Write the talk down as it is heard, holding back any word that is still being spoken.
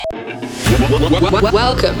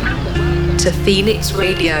Welcome to Phoenix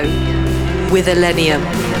Radio with Illenium.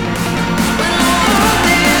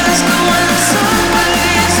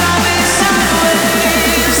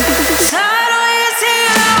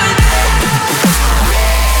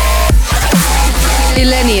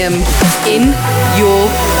 Illenium in your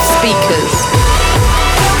speakers.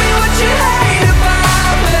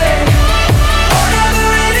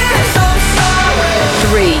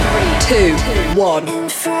 3, 2, 1.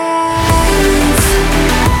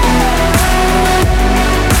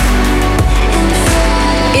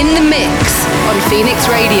 In the mix on Phoenix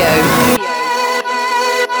Radio.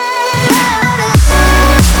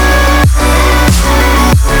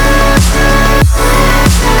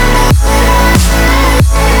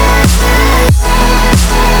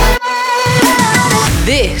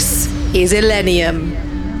 This is Illenium.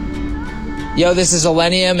 Yo, this is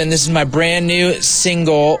Illenium, and this is my brand new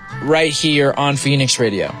single right here on Phoenix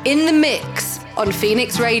Radio. In the mix on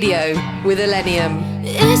Phoenix Radio with Illenium.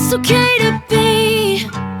 It's okay to be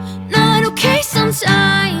not okay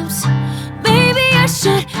sometimes. Maybe I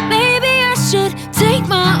should take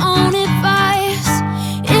my own advice.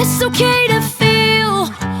 It's okay to feel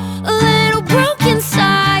a little broken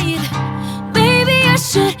inside. Maybe I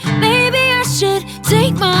should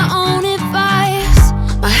take my own advice.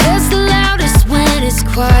 My head's the loudest when it's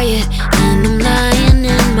quiet, and I'm lying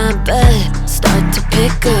in my bed. Start to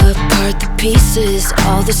pick apart the pieces,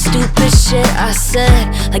 all the stupid shit I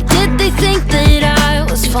said. Like, did they think that I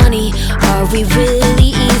was funny? Are we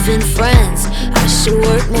really even friends? I should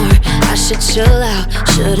work more, I should chill out,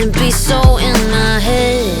 shouldn't be so in my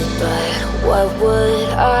head. But what would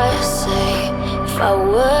I say if I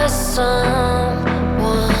was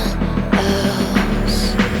someone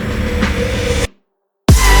else?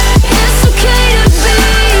 It's okay to be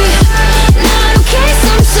not okay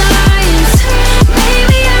sometimes.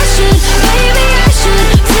 Maybe I should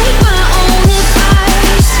take my own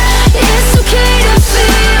advice. It's okay to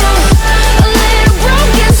feel a little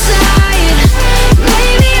broken inside.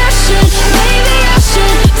 Maybe I should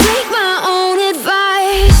take my own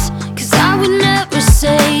advice. 'Cause I would never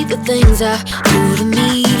say the things I do to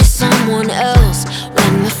me to someone else.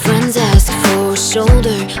 When my friends ask for a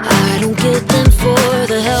shoulder, I don't get them for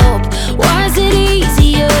the help. Why is it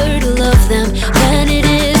easier to love them than it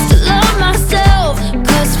is to love myself?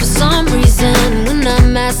 'Cause for some reason when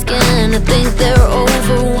I'm asking, I think they're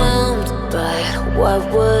overwhelmed. But what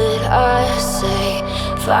would I say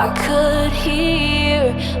if I could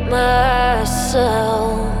hear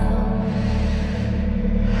myself?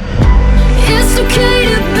 It's okay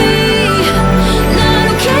to be not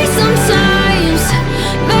okay sometimes.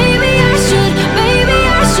 Maybe I should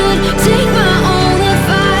take my own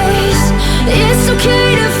advice. It's okay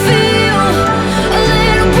to feel a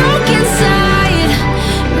little broken inside.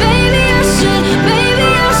 Maybe I should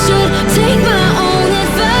take my own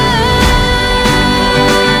advice.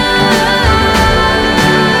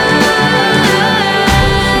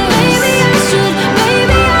 Maybe I should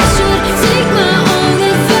take my own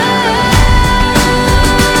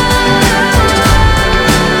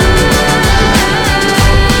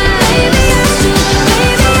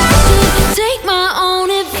take my own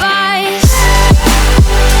advice.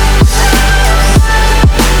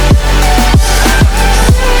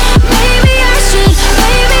 Maybe I should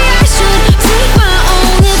take my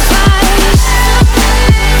own advice.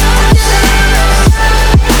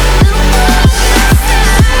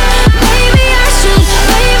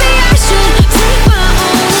 Maybe I should take my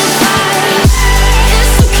own advice.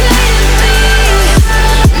 It's okay to be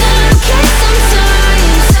not okay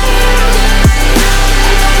sometimes.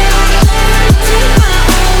 Take my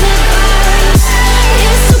own advice.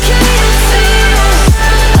 It's okay to feel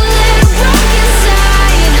a little broken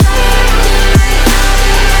inside.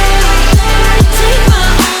 Take my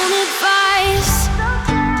own advice.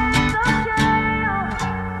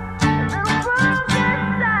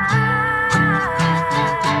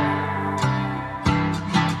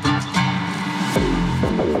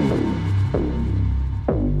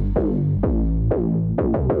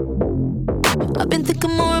 I've been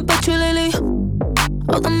thinking more about you lately.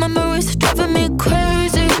 All the memories driving me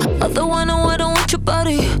crazy. Although I know I don't want your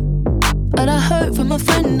body, but I heard from a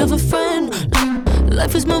friend of a friend,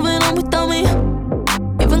 life is moving on without me.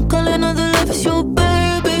 Even calling all the love is your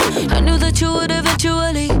baby. I knew that you would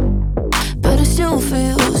eventually, but it still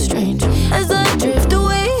feels strange as I drift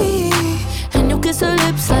away and you kiss her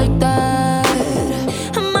lips like that.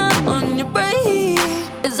 Am I on your brain?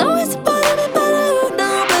 It's always part of me, but I don't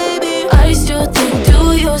know, baby. I still think,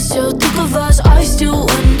 do you still think of us? I still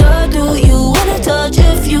wonder, do you wanna touch?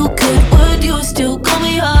 If you could, would you still call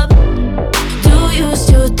me up? Do you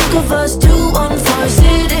still think of us, 214,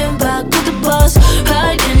 sitting back with the bus,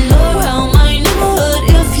 riding around my neighborhood.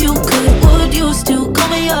 If you could, would you still call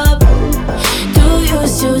me up? Do you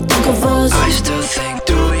still think of us? I still think,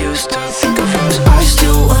 do you still think of us? I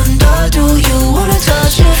still wonder, do you wanna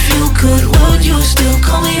touch? If you could, would you still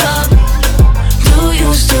call me up? Do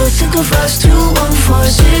you still think of us?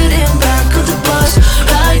 214, sitting back with the bus,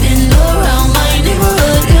 riding around my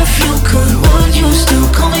neighborhood. If you could, would you still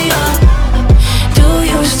call me up? Do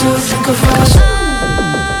you still think of us?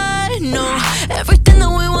 I know everything that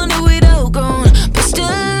we wanted we'd outgrown, but still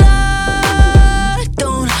I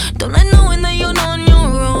don't like knowing that you're not on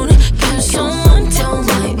your own. Can someone tell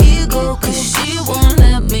my ego, cause she won't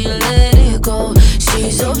let me let it go.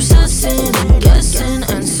 She's obsessing and guessing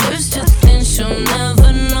answers to things she'll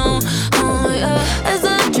never know. Oh yeah, as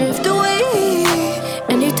I drift away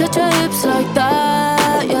and you touch her hips like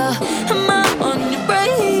that, yeah. Am I on your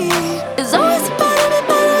brain? It's always a part of me,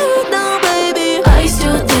 but I hurt now, baby. I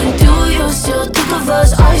still think, do you still think of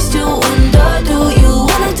us? I still wonder, do you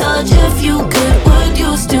wanna touch? If you could, would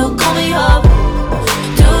you still call me up?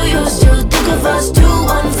 Do you still think of us?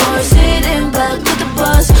 214, sitting back with the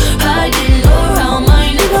bus, riding around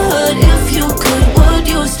my neighborhood. If you could, would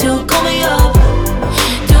you still call me up?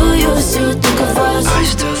 Do you still think of us? I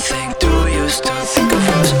still think, do you still think of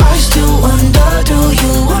us? I still wonder, do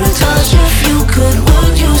you wanna touch? If you could,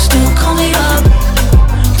 would you still call me up?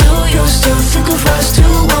 Do you still think of us?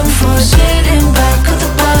 214, sitting back with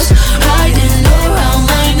the bus, riding around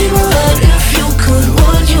my neighborhood. If you could,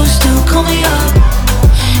 would you still call me up?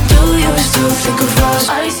 Do you still think of us?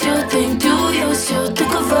 I still think, do you still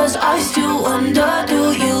think of us? I still wonder,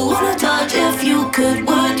 do you wanna touch? If you could,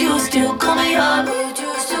 would you still call me up?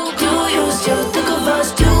 Do you still think of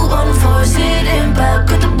us? 214, sitting back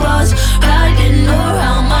with the bus, riding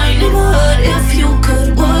around my neighborhood. If you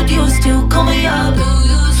could, would you still call me up?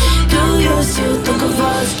 Do you still think of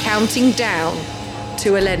us? Counting down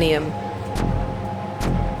to Millennium.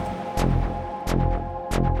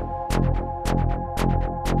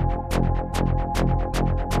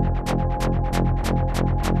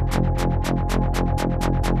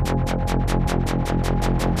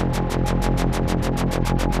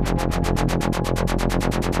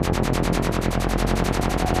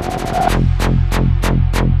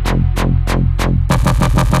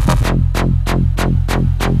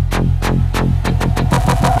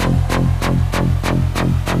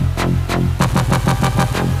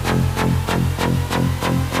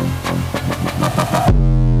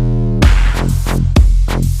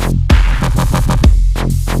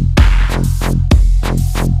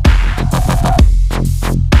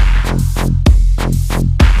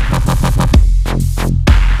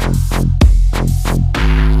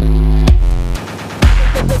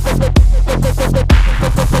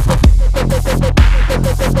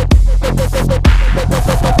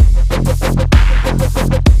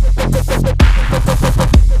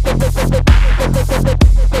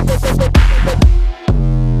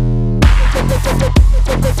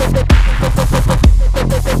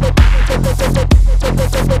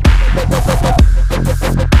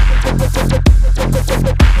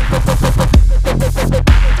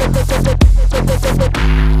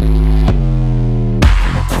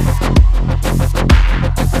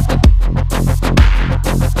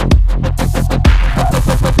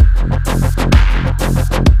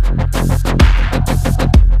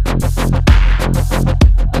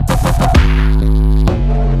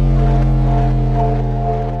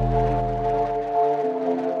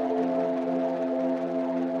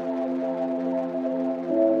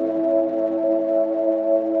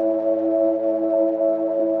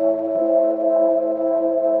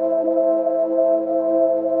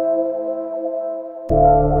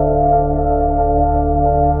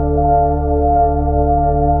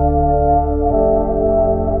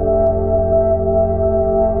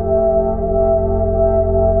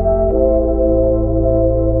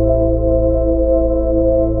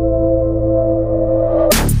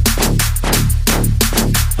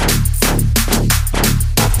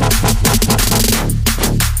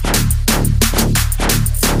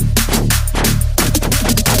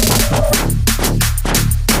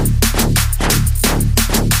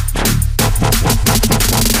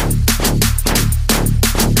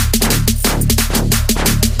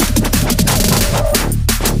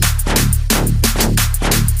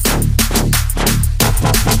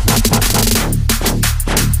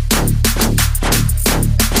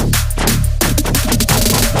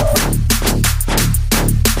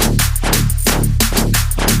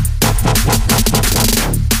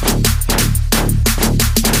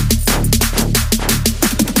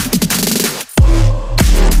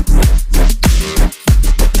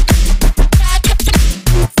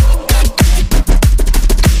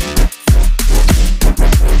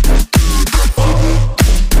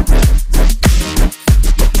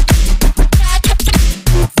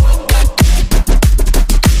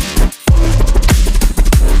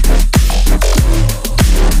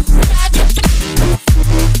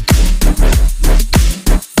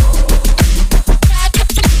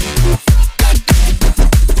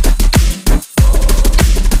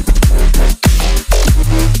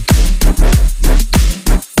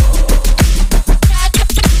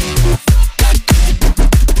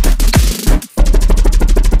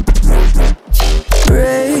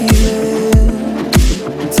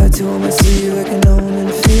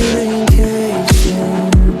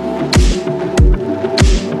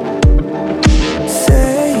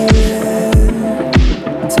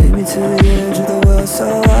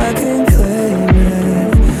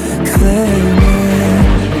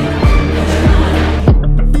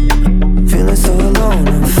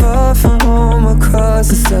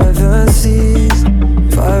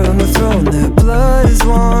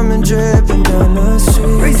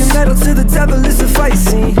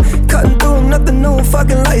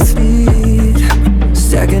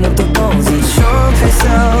 stacking up the bones and champagne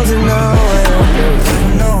sounds. And now I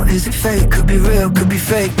don't know, is it fake? Could be real, could be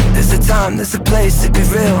fake. There's a time, there's a place, to be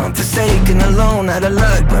real. I'm forsaken, alone, out of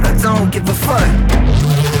luck, but I don't give a fuck.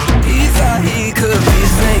 He thought he could be a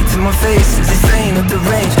snake to my face. Is he saying up the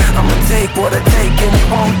range? I'ma take what I take and it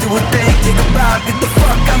won't do a thing. Take a bow, get the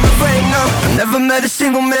fuck out my frame. No, I never met a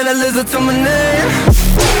single man that lives up to my name.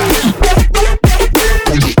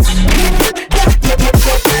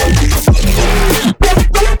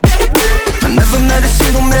 I never met a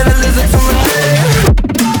single man that lives up to my name.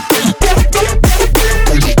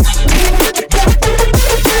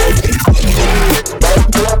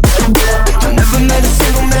 I never met a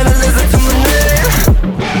single man that lives up to my name.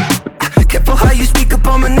 Careful how you speak up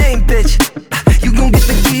on my name, bitch. You gon' get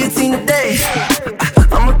the guillotine today.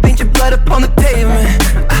 I'ma paint your blood up on the pavement.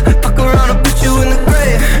 Fuck around and put you in the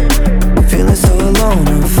grave. Feeling so alone,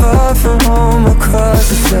 I'm far from home, across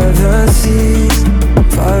the 7 seas.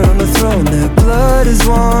 Fire on the throne, that blood is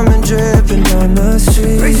warm and dripping down the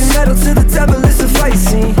street. Raising metal to the devil, it's a fight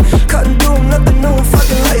scene. Cutting through nothing new,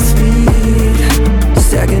 fucking light speed.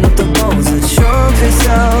 Stacking up the bones and trumpet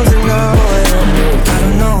sounds. And now I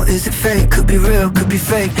don't know, is it fake? Could be real, could be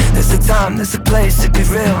fake. There's a time, there's a place, to be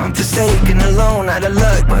real. I'm forsaken, alone, out of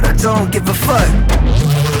luck, but I don't give a fuck.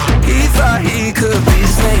 He thought he could be a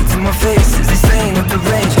snake to my face. Is he saying up the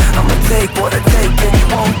range? I'ma take what I take and he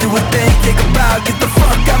won't do a thing. Take a bow, get the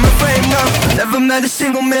fuck out my frame. No, I never met a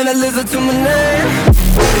single man that lives up to my name.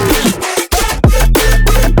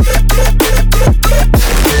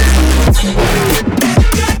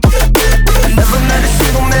 I never met a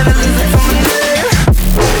single man that lives up to my name.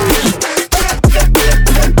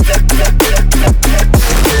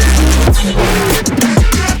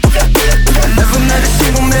 I never met a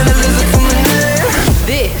single man that lives up to my name.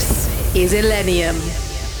 This is Illenium.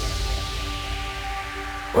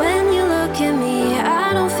 When you look at me,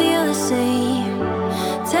 I don't feel the same.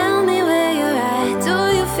 Tell me where you're at, do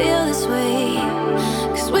you feel this way?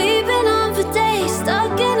 'Cause we've been on for days,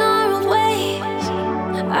 stuck in our old ways.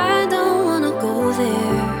 I don't wanna go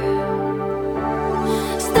there.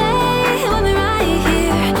 Stay with me right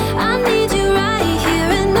here, I need you right here.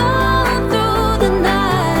 And all through the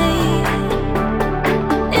night,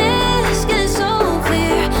 it's getting so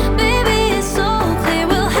clear, baby, it's so clear.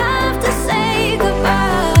 We'll have to say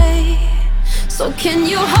goodbye. So can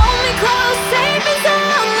you hold me close, safe as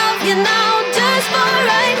I love you now, just for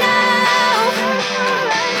right now?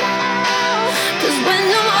 'Cause when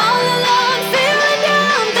I'm all alone, feeling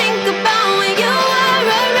down, think about when you were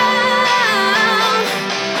around.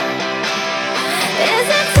 Is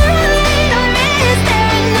it too late or is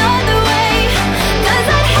there another way? 'Cause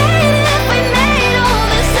I'd hate it if we made all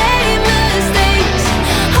the same mistakes.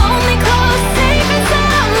 Hold me close, safe as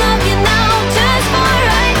I love you now, just for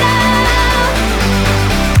right now.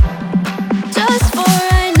 Just for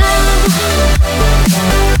right now.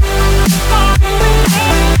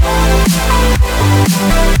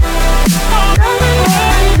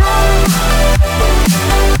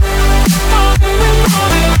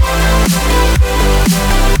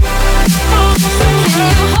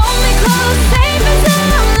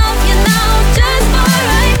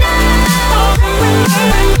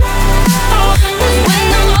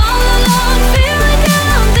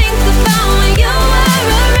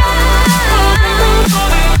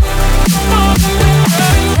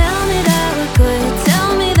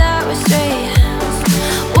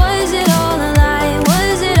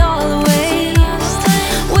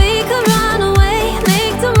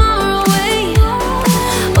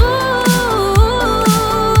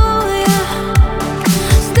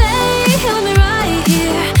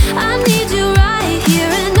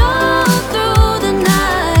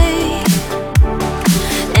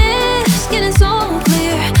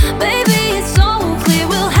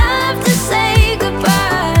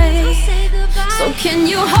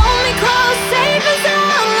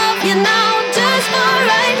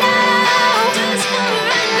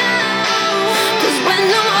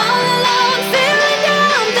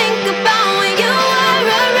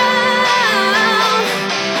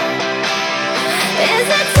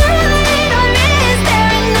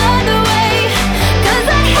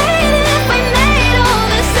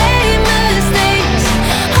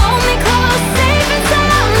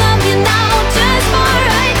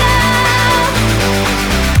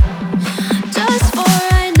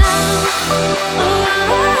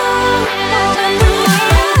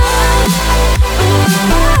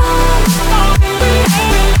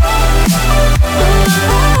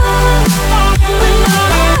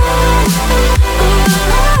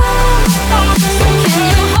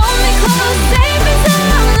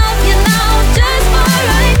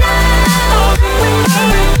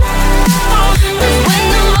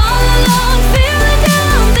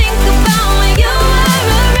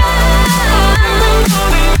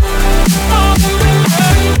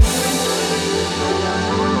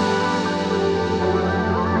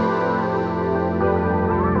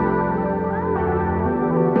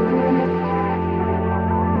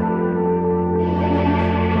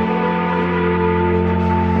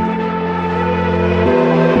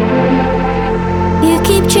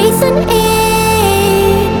 reason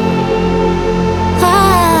is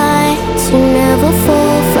hard to never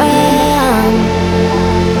fall from.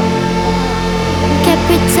 Kept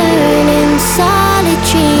returning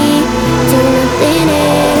solitary, do nothing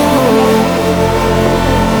at all.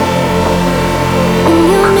 And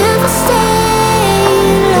you'll never stay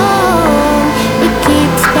long. It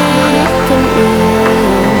keeps backing you.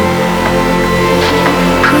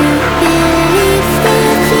 You believe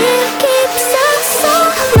that it keeps us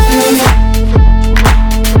alive.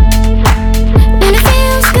 And it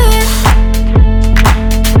feels good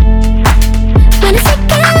when it's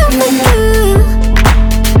taken over you.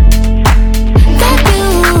 That you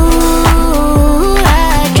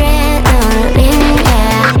adrenaline,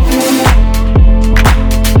 yeah.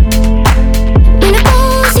 And it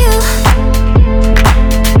pulls you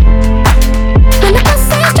when the bus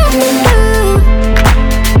is driving through.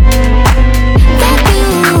 That you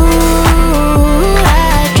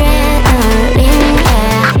adrenaline, yeah.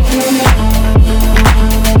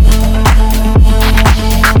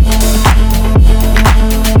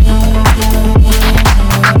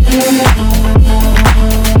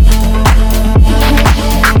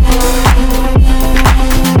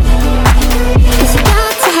 Cause you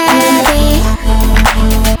got to have it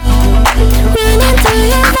running through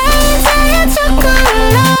your veins and your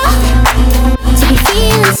chocolate to be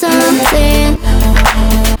feeling something.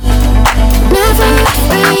 Never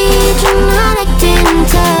afraid, you're not acting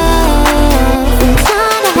tough and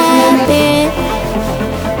kind of habit.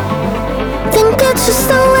 Think it's just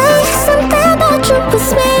the way something about you was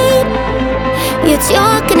made. It's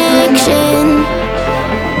your connection.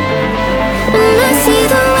 And I see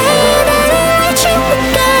the way that it hurts you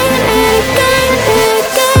again and again and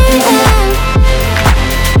again.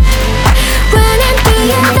 Running through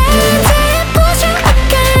your veins and it pulls you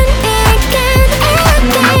again and again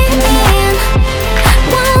and again.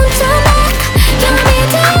 Won't turn back, you'll be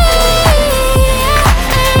dead.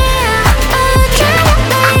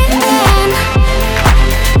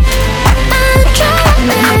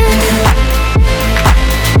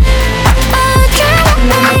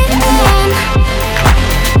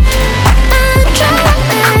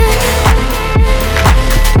 Adrenaline,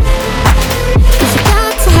 cause you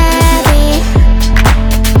got to have it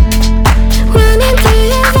running through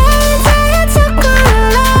your veins and your chocolate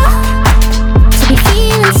to be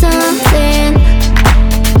feeling something.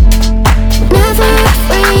 Never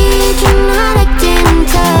afraid, you're not acting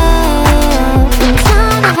tough and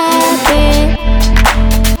kind of habit.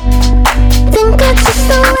 Think it's just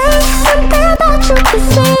the way something about you was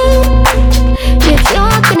made. It's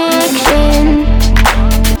your connection.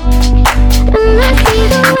 And I see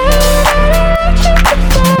the way that it hurts you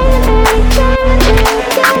again and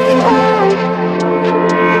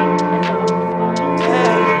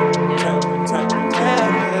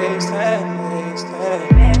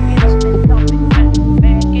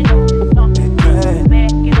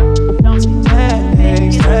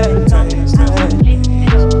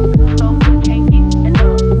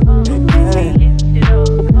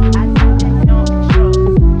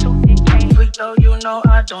Freak though, you know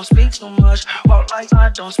I don't speak too much. Walk like I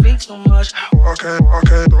don't speak too much. Walk it,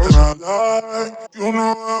 those I like. You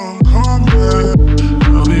know I'm coming.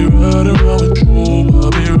 I'll be riding around with you. I'll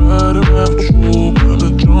be riding around with you.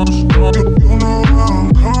 Brother Jones, you know I'm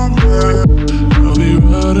coming. I'll be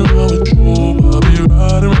riding around with you. I'll be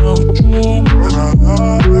riding around with you. Those I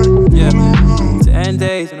like. Yeah, 10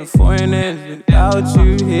 days in a foreign land without you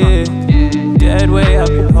here. Dead way, I've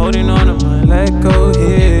been holding on to my let go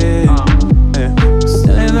here. Yeah.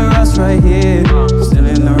 Still in the rust right here. Still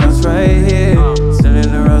in the rust right here. Still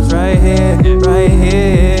in the rust right here. Right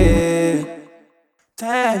here.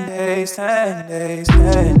 10 days, 10 days,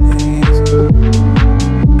 10 days.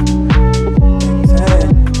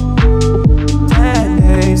 10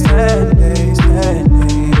 days, 10 days, 10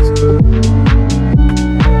 days.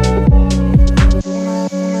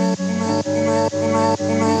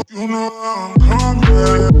 You know I'm coming.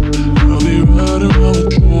 I'll be riding around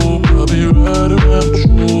with you. I'll be riding around with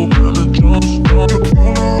you. Brother Jones, you know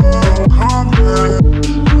I'm coming.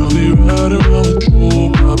 I'll be riding around with you.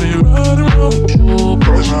 I'll be riding around with you.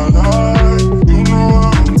 Those I like. You know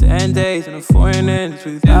I'm 10 days in a foreign land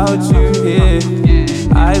without you here.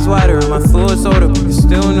 Eyes wider and my thoughts older, but you're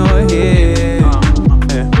still not here.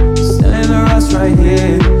 Yeah. Still in the rust right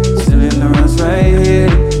here. Still in the rust right here.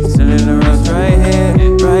 Still in the rust right here.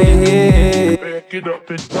 Right here. back it up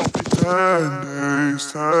and dump it.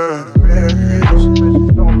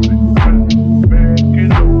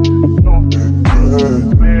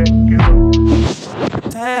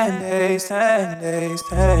 10 days, 10 days.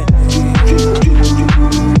 10 days, 10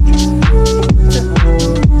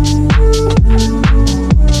 days.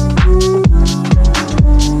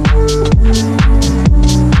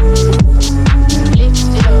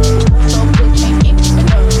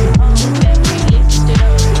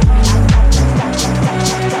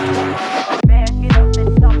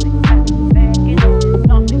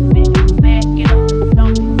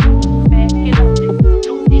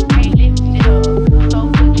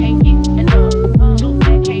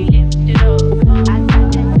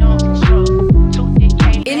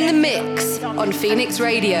 mix on Phoenix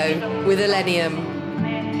Radio with Illenium.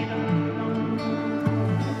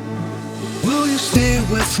 Will you stay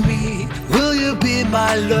with me? Will you be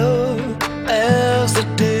my love as the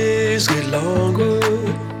days get longer?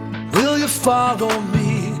 Will you follow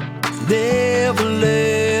me? Never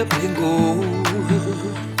let me go.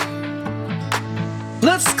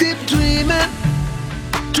 Let's keep dreaming,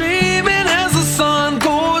 dreaming as the sun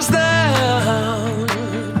goes down.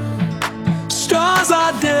 Stars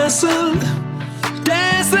are dancing,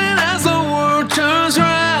 dancing as the world turns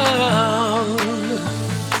round.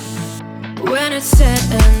 When it's said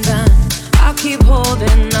and done, I'll keep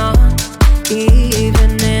holding on,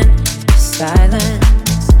 even in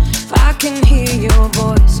silence. I can hear your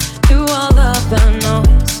voice through all of the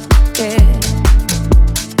noise. Yeah,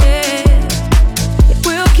 yeah.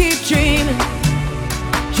 We'll keep dreaming,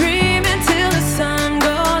 dreaming till the sun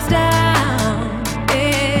goes down.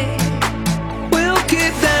 Yeah. We'll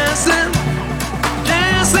keep dancing,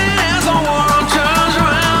 dancing as the world turns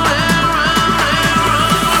round and round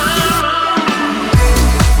and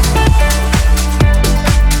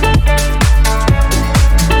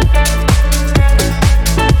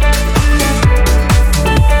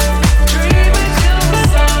dreaming till the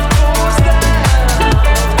sun goes down.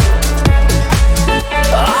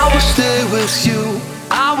 I will stay with you,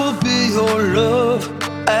 I will be your love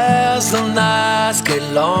as the nights get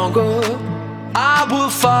longer. I will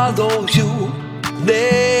follow you,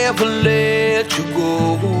 never let you go.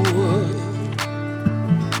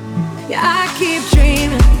 Yeah, I keep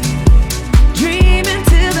dreaming, dreaming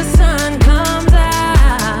till the sun comes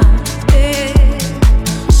out. Yeah.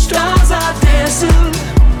 Stars are dancing,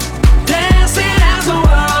 dancing as the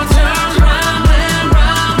world turns round and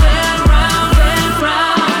round and round and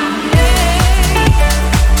round.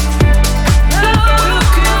 We'll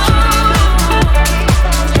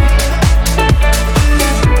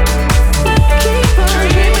keep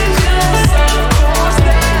dreaming till the sun goes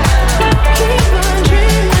down. Keep on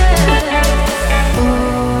dreaming.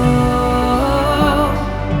 Oh.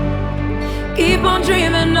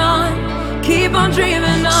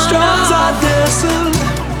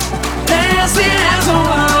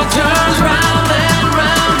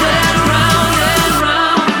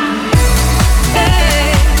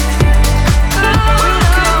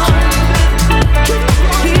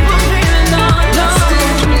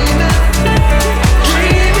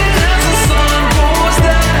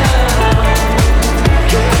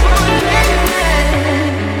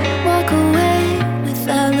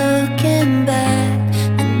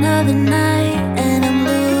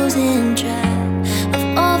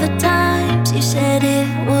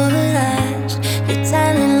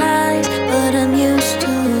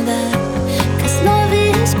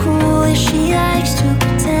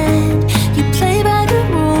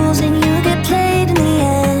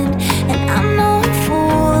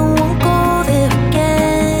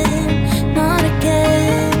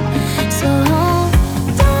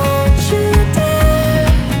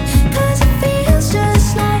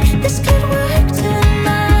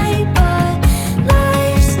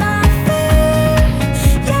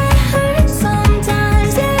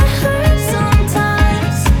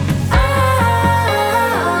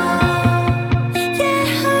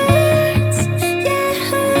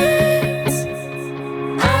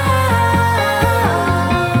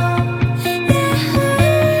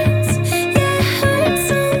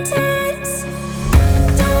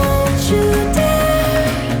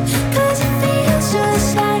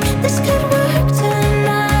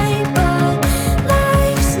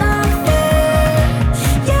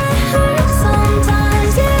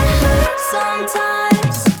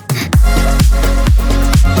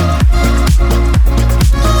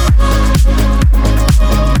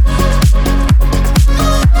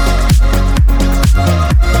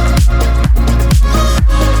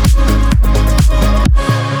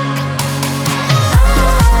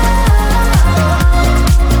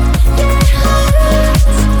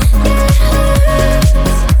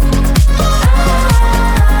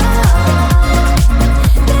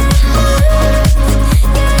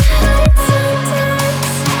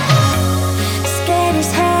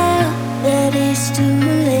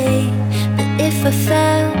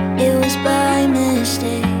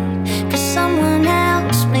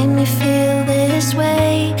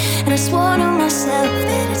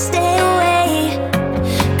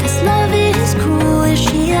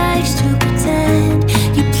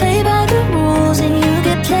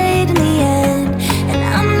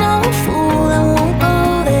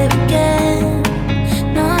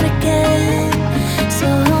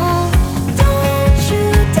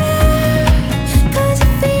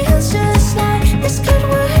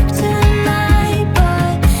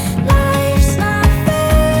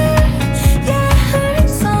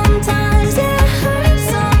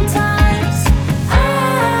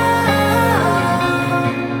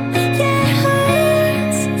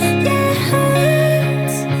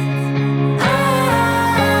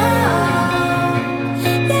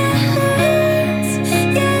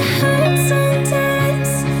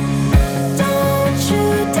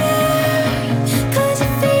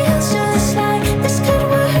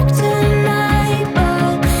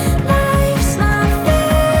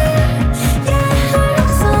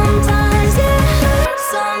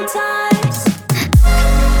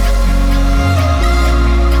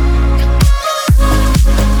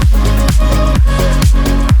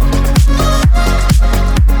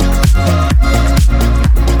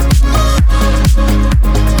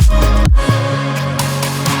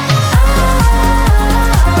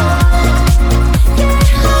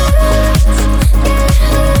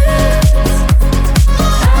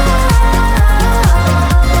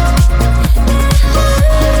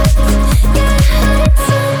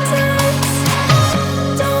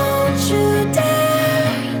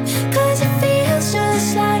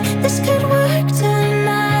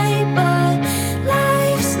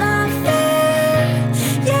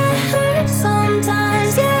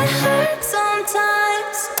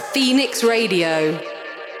 Phoenix Radio.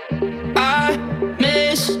 I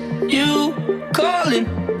miss you calling,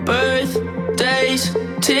 birthdays,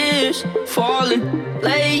 tears falling,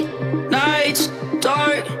 late nights,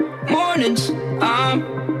 dark mornings. I'm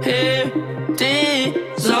here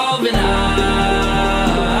dissolving. I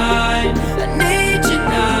need you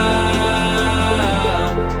now.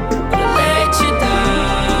 Let you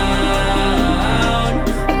down,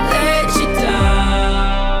 let you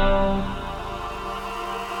down.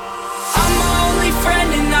 I'm my only friend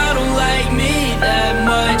and I don't like me that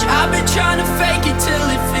much. I've been trying to fake it till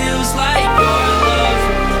it feels like your love,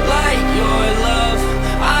 like your love.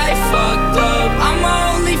 I fucked up. I'm my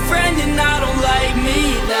only friend and I don't like me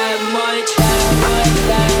that much.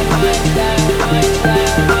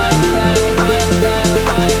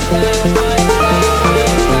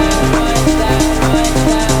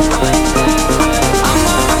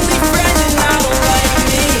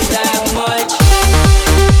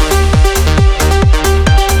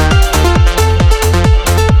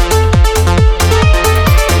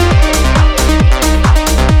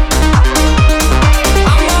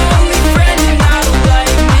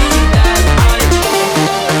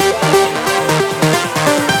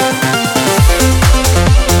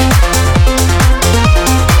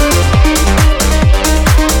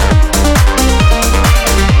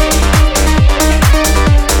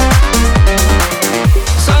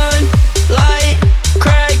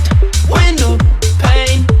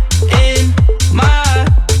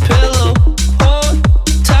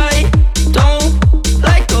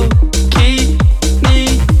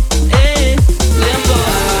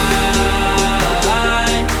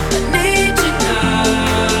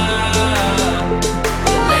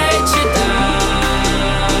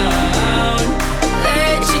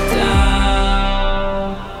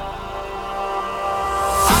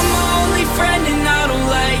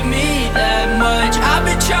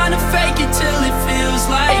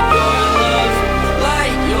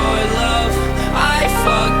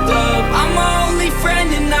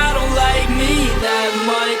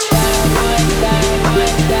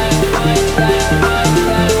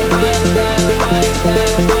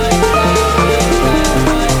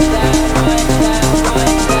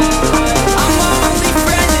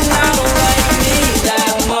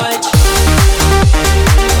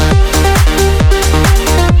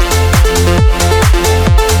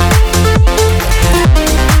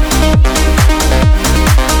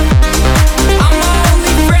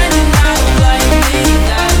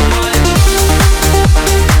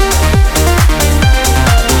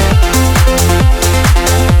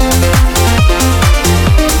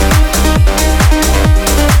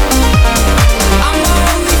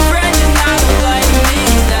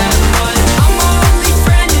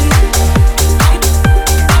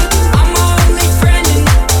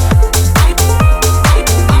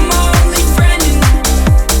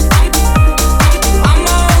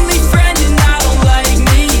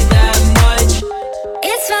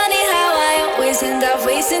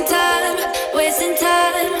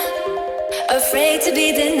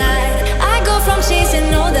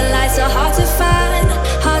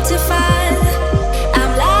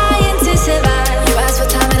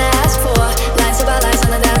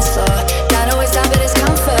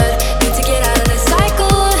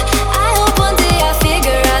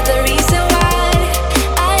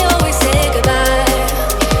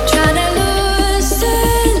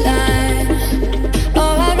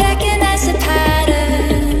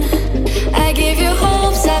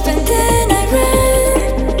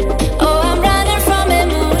 Oh, I'm running from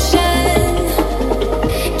emotion.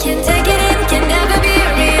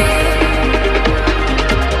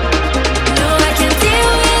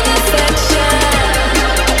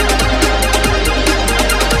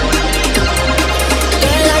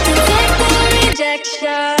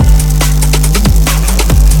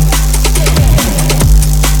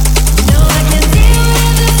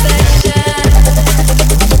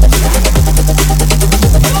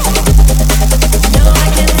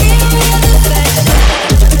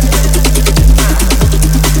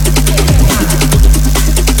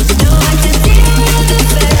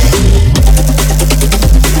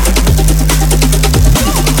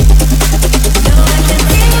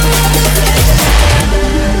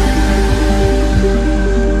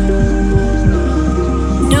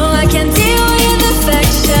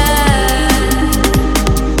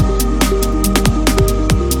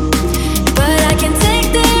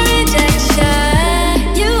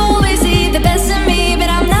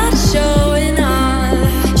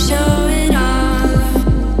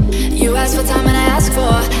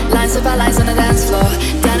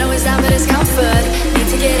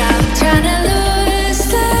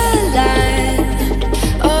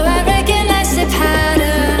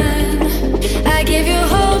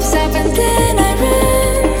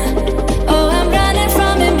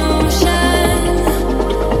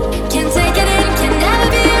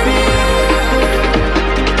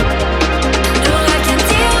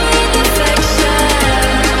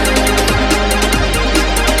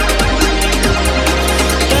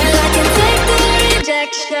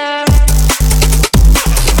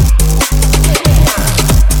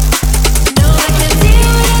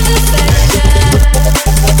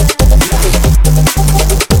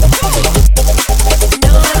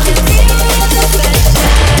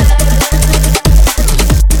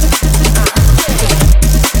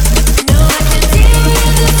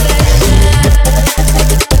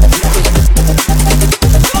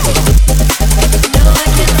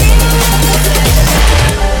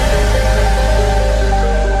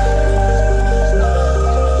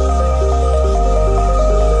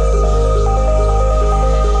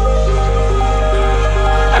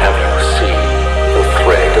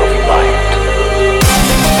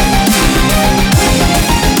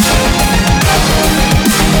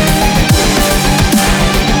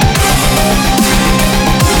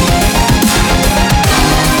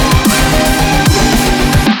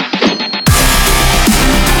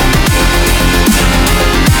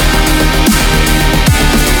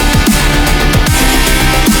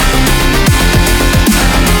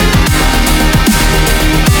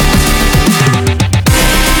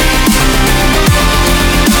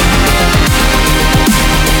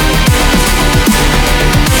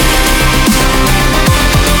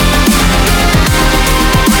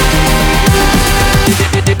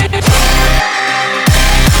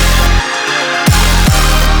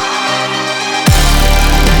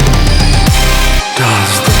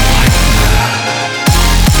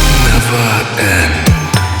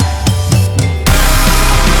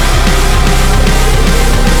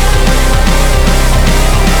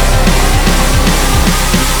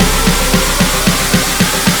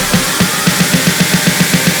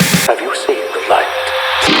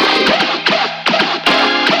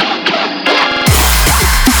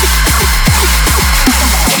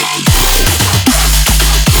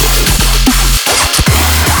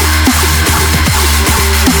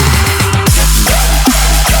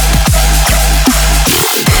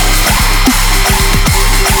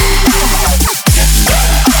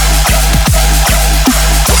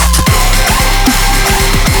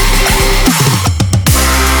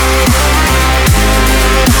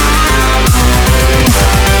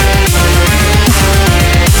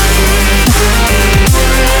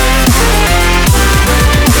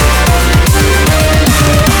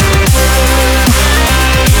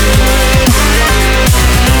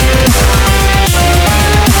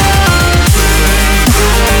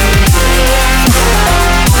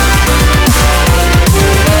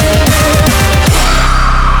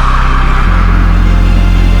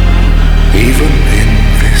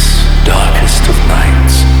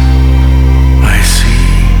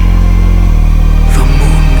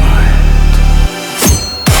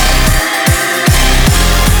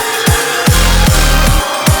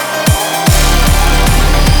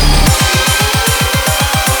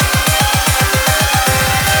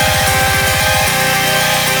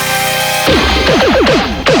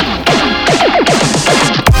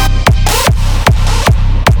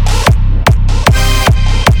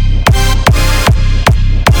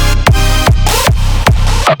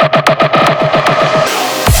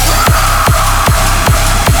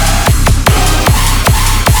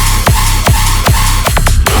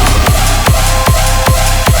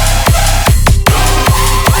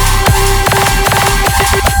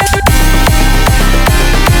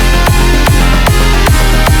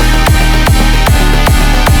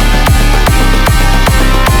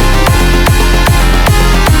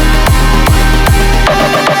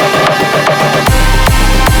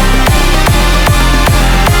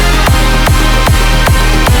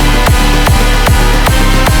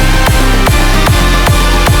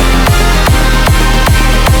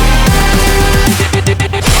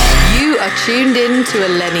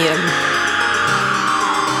 Illenium.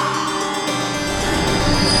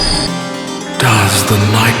 Does the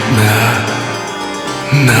nightmare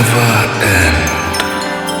never end?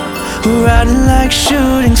 Riding like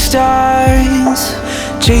shooting stars,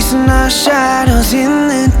 chasing our shadows in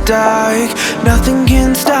the dark. Nothing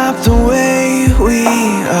can stop the way we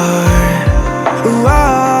are.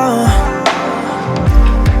 Whoa.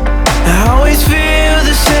 I always feel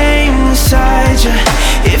the same inside you.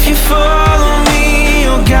 If you follow me,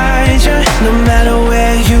 I'll guide you. No matter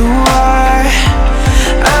where you are,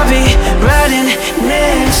 I'll be riding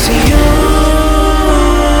next to you.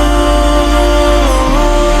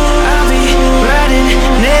 I'll be riding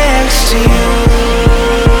next to you.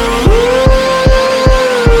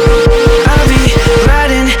 I'll be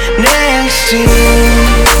riding next to you.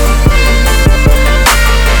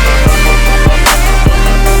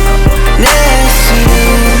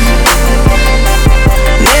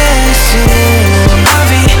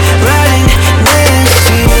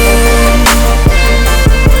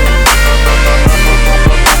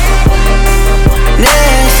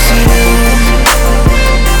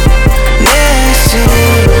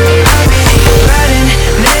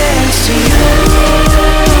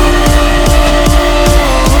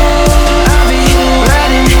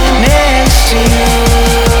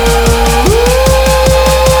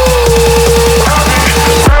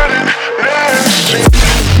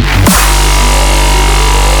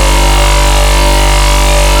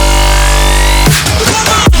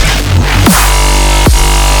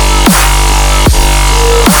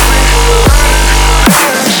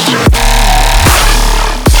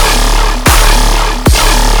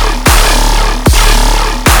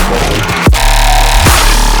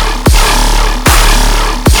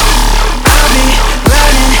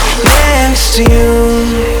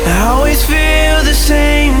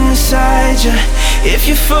 If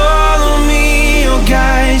you follow me, I'll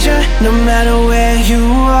guide you. No matter where you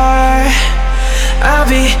are, I'll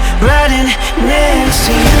be riding next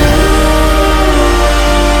to you.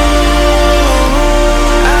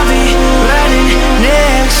 I'll be riding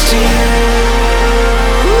next to you.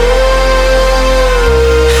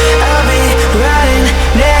 I'll be riding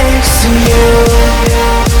next to you.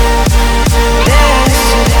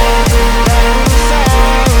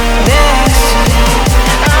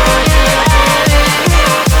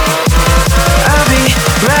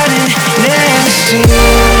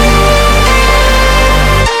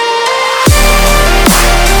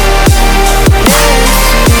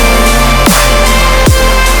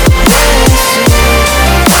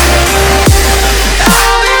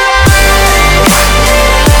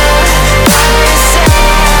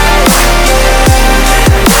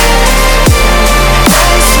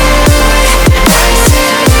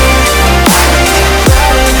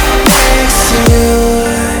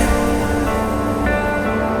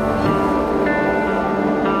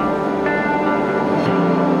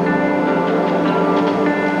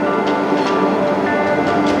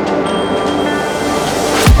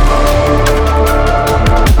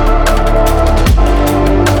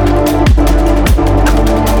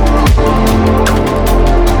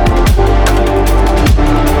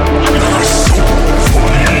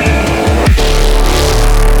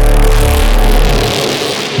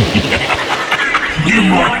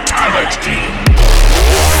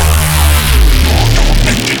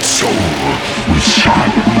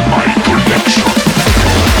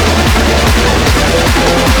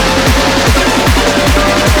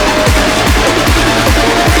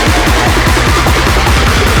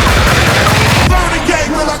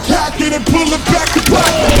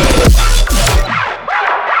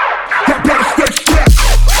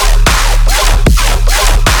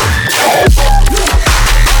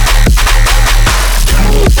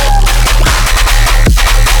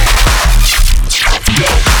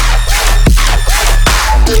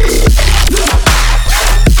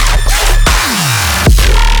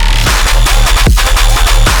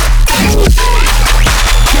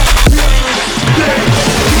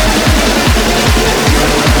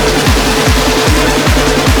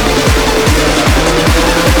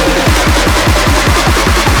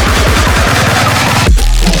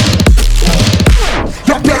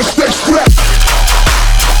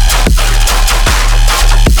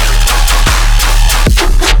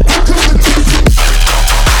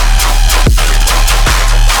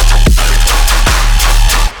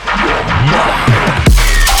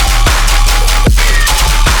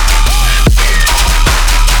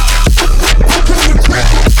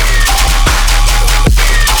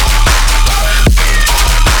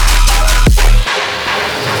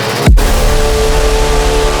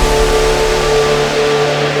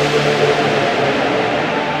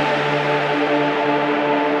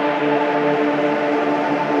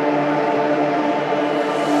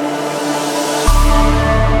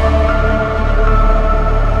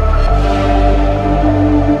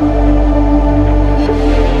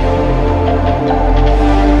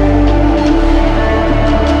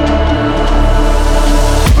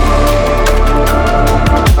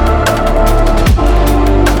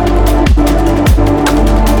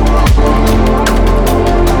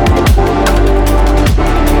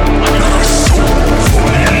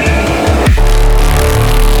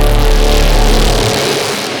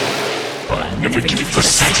 primitive for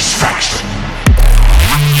satisfaction.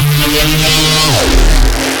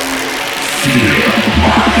 Fear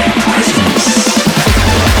my presence.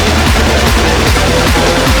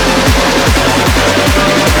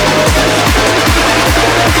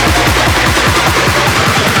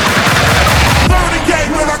 Learn the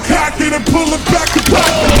game when I cock it and pull it back to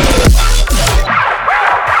back.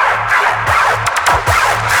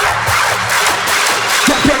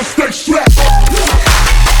 Gotta stay strapped.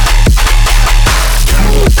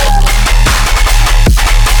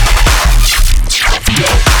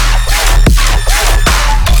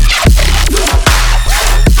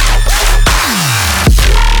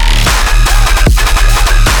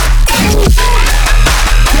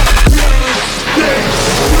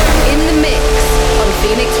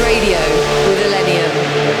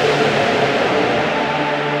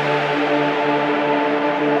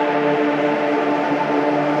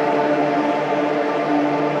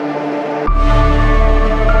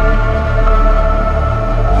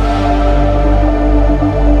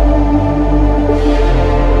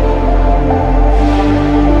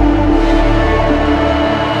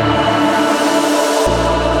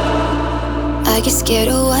 Get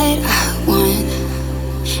what I want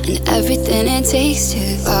and everything it takes to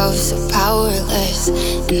love, so powerless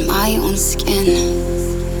in my own skin.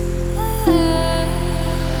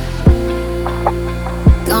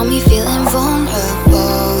 Got me feeling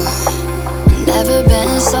vulnerable, never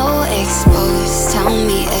been so exposed. Tell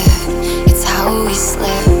me if it's how we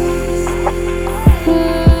slip.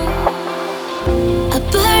 A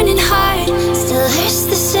burning heart still hurts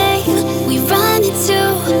the same. We run into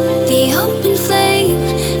the open flame,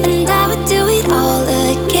 and I would do it all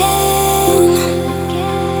again.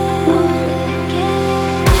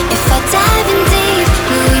 If I dive in deep,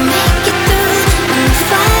 will we make it through? When the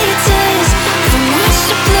fire turns from much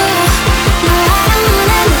to blue, no, I don't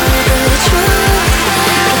wanna know the truth.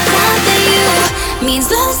 The thought that you means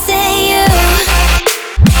losing you.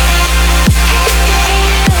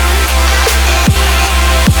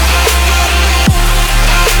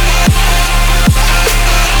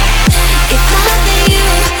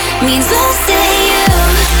 Means losing you.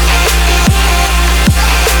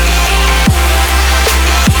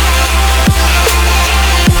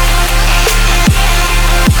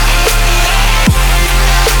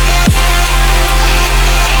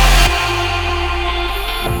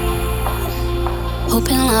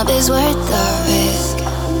 Hoping love is worth the risk,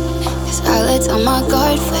 'cause I let down my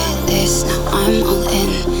guard with this. Now I'm all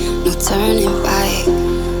in, no turning back.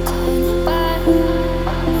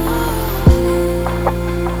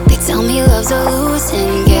 Tell me love's a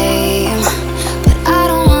losing game, but I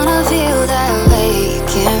don't wanna feel that way.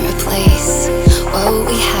 Can't replace what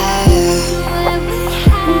we have.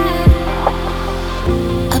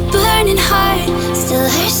 A burning heart still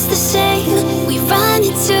hurts the same. We run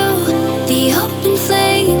into the open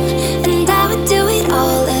flame, and I would do it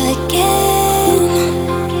all again.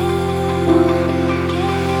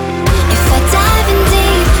 If I dive in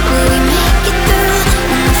deep, will we make it through?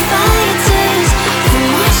 When the fire turns from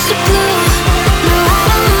much to blue, no, I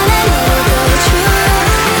don't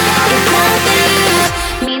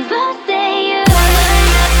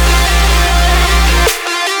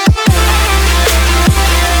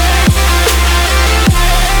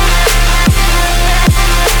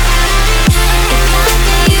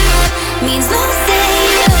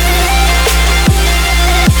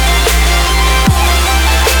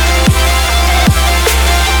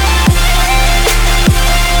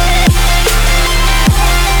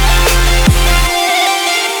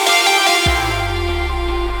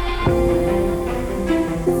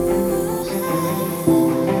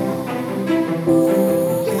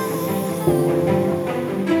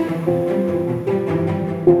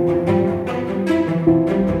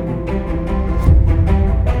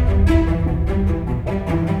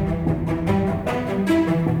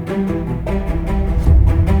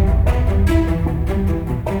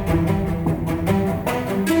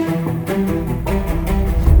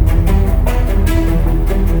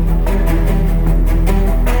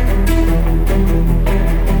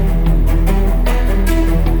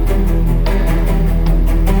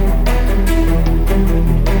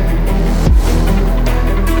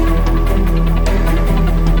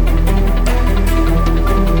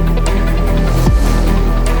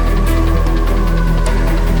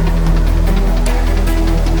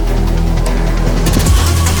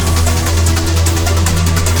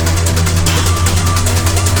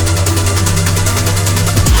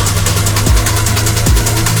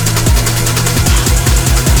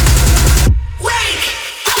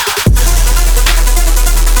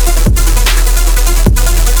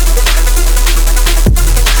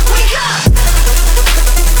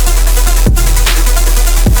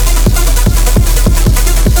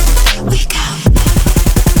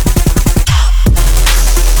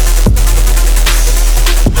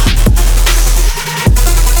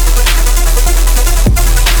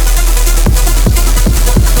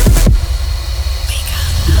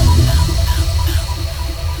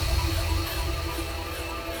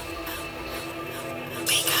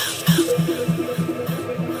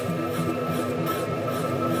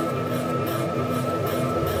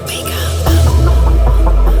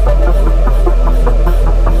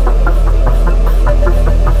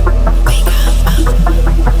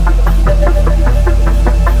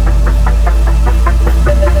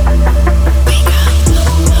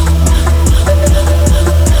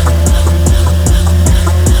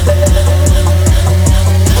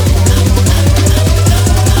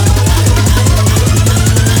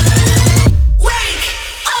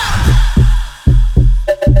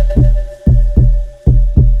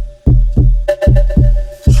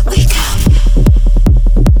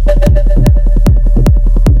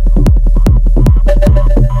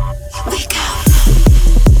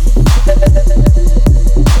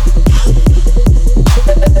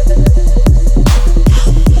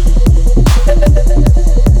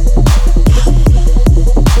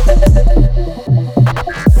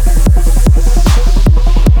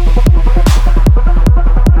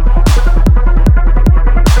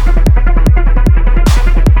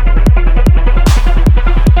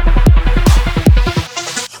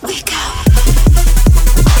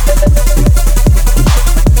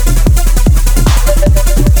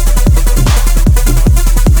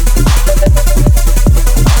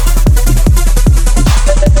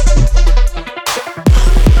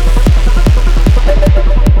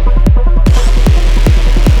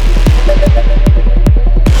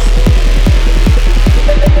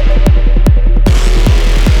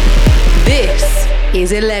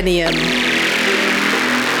is Illenium.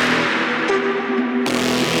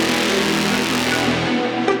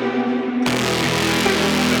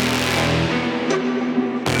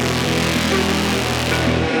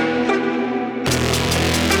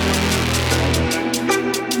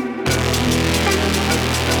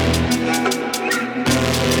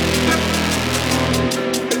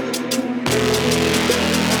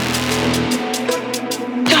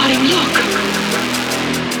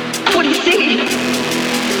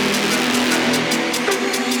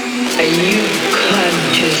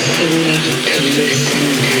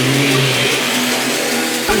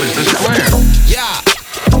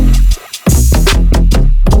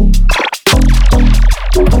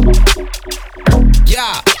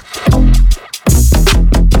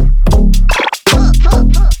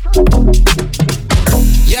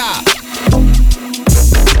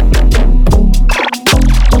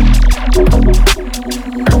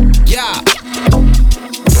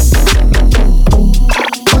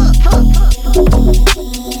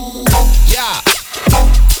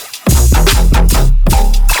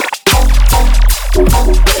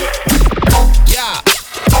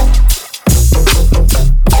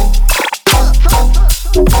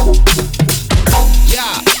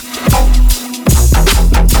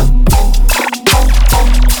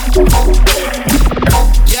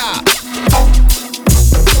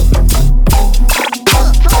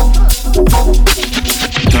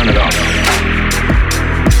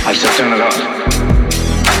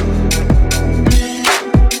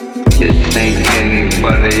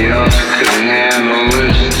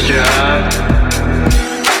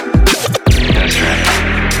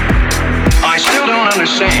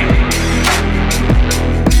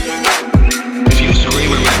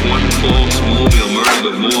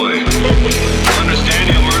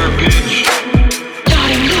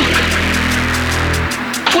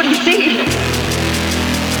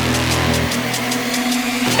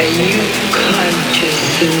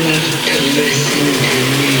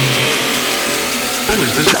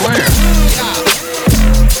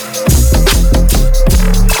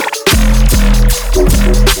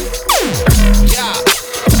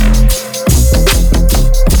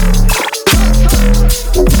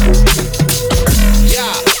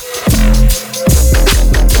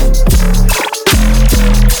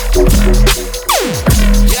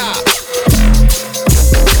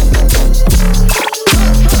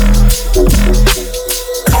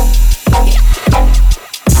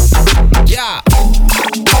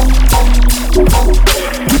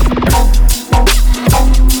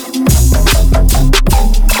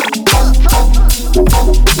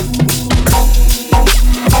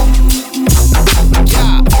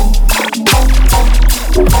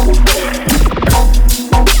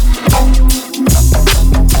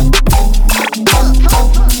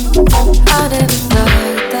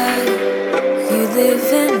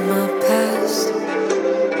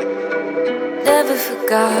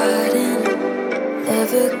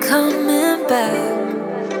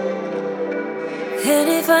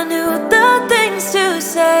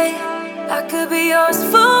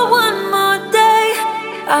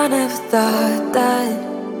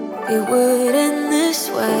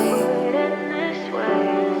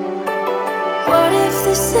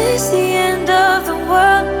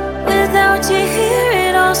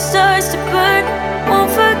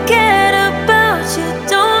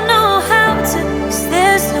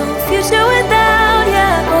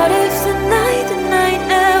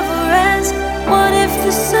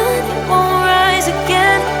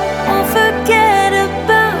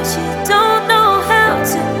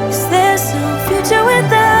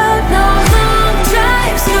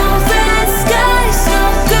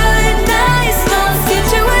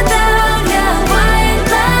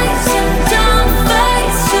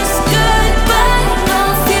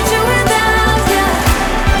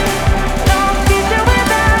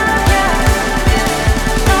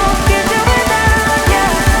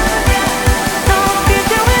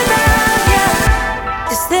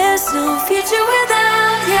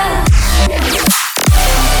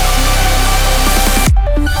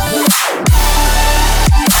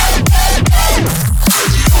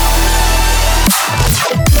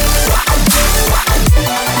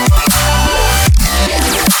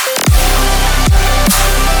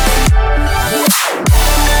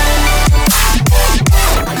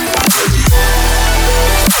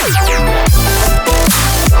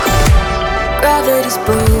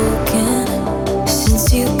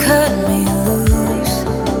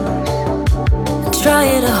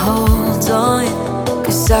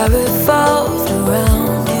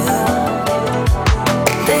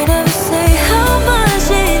 Say how much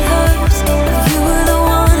it hurts. You were the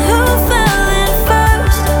one who fell in first.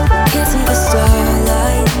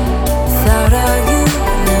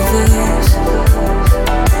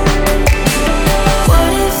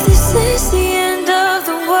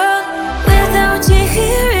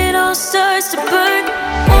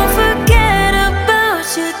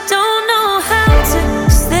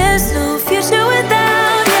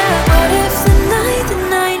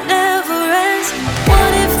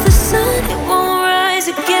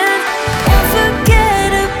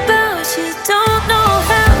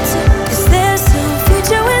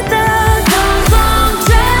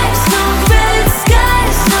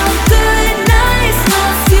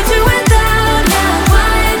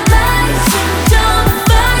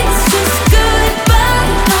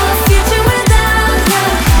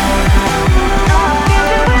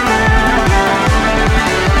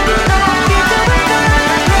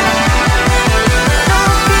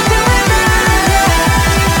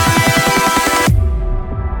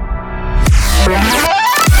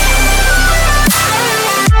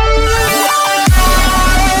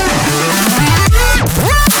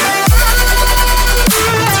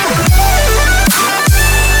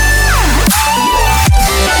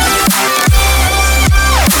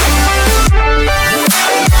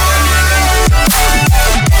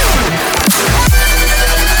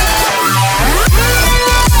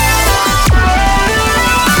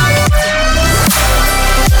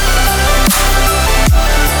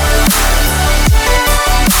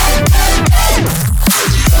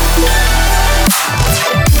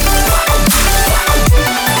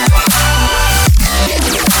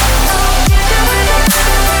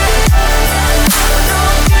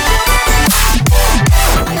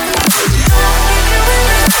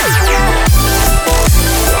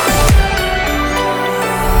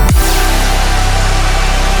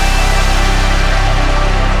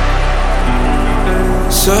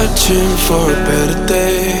 Searching for a better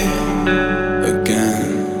day again.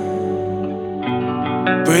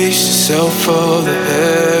 Brace yourself for the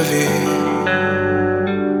heavy.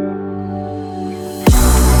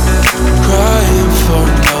 Crying for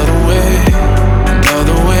another way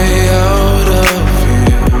out of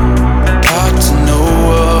here. Hard to know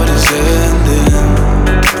what is ending,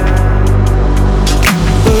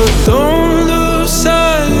 but don't lose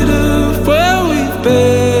sight of where we've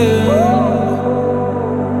been,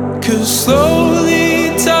 'cause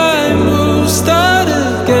slowly time will start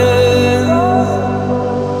again.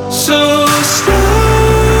 So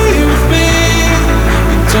stay with me.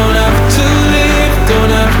 You don't have to leave,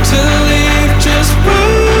 don't have to leave. Just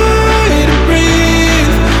wait and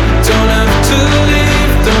breathe. Don't have to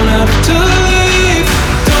leave, don't have to leave.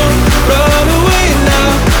 Don't run away now.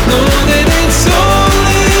 Know that it's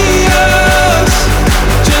only us.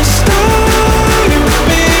 Just stay with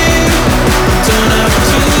me. Don't have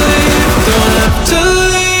to leave, don't have to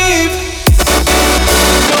leave.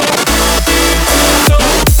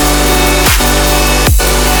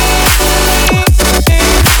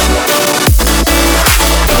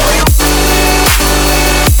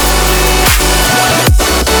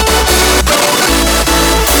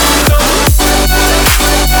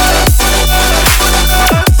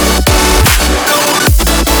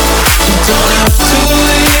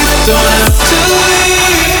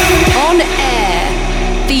 On air,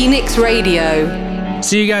 Phoenix Radio.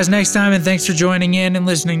 See you guys next time, and thanks for joining in and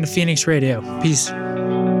listening to Phoenix Radio. Peace.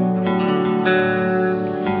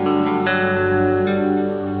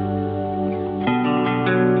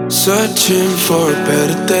 Searching for a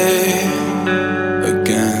better day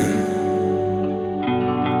again.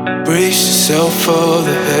 Brace yourself for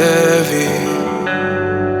the heavy.